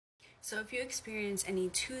So if you experience any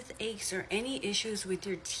toothaches or any issues with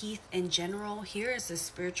your teeth in general, here is the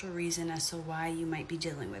spiritual reason as to why you might be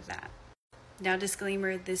dealing with that. Now,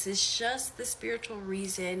 disclaimer, this is just the spiritual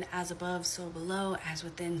reason, as above, so below, as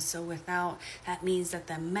within, so without. That means that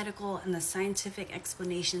the medical and the scientific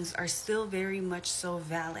explanations are still very much so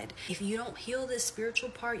valid. If you don't heal this spiritual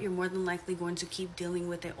part, you're more than likely going to keep dealing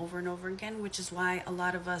with it over and over again, which is why a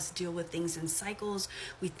lot of us deal with things in cycles.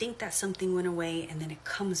 We think that something went away and then it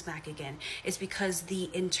comes back again. It's because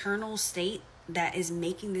the internal state that is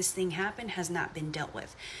making this thing happen has not been dealt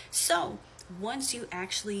with. So once you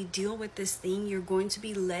actually deal with this thing, you're going to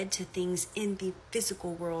be led to things in the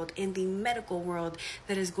physical world, in the medical world,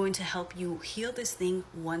 that is going to help you heal this thing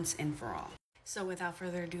once and for all. So without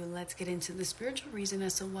further ado, let's get into the spiritual reason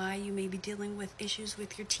as to why you may be dealing with issues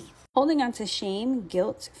with your teeth. Holding on to shame,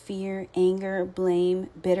 guilt, fear, anger, blame,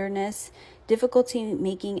 bitterness, difficulty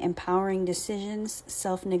making empowering decisions,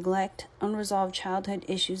 self-neglect, unresolved childhood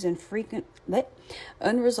issues and frequent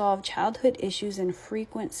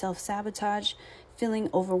self-sabotage, feeling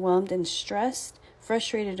overwhelmed and stressed,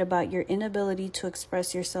 frustrated about your inability to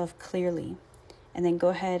express yourself clearly. And then go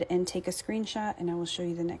ahead and take a screenshot and I will show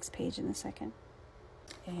you the next page in a second.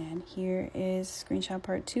 And here is screenshot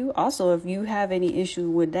part 2. Also, if you have any issue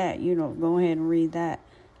with that, go ahead and read that.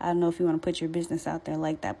 I don't know if you want to put your business out there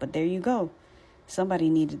like that, but there you go. Somebody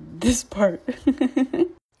needed this part.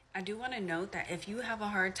 I do want to note that if you have a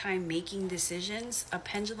hard time making decisions, a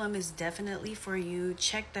pendulum is definitely for you.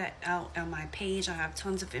 Check that out on my page. I have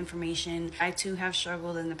tons of information. I too have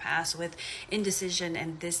struggled in the past with indecision,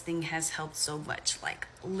 and this thing has helped so much, like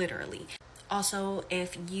literally. Also,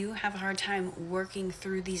 if you have a hard time working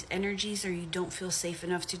through these energies or you don't feel safe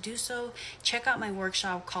enough to do so, check out my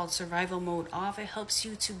workshop called Survival Mode Off. It helps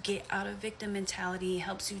you to get out of victim mentality,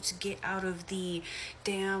 helps you to get out of the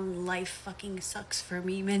damn life fucking sucks for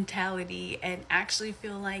me mentality and actually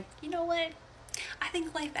feel like, you know what? I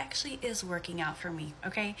think life actually is working out for me,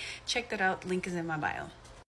 okay? Check that out. Link is in my bio.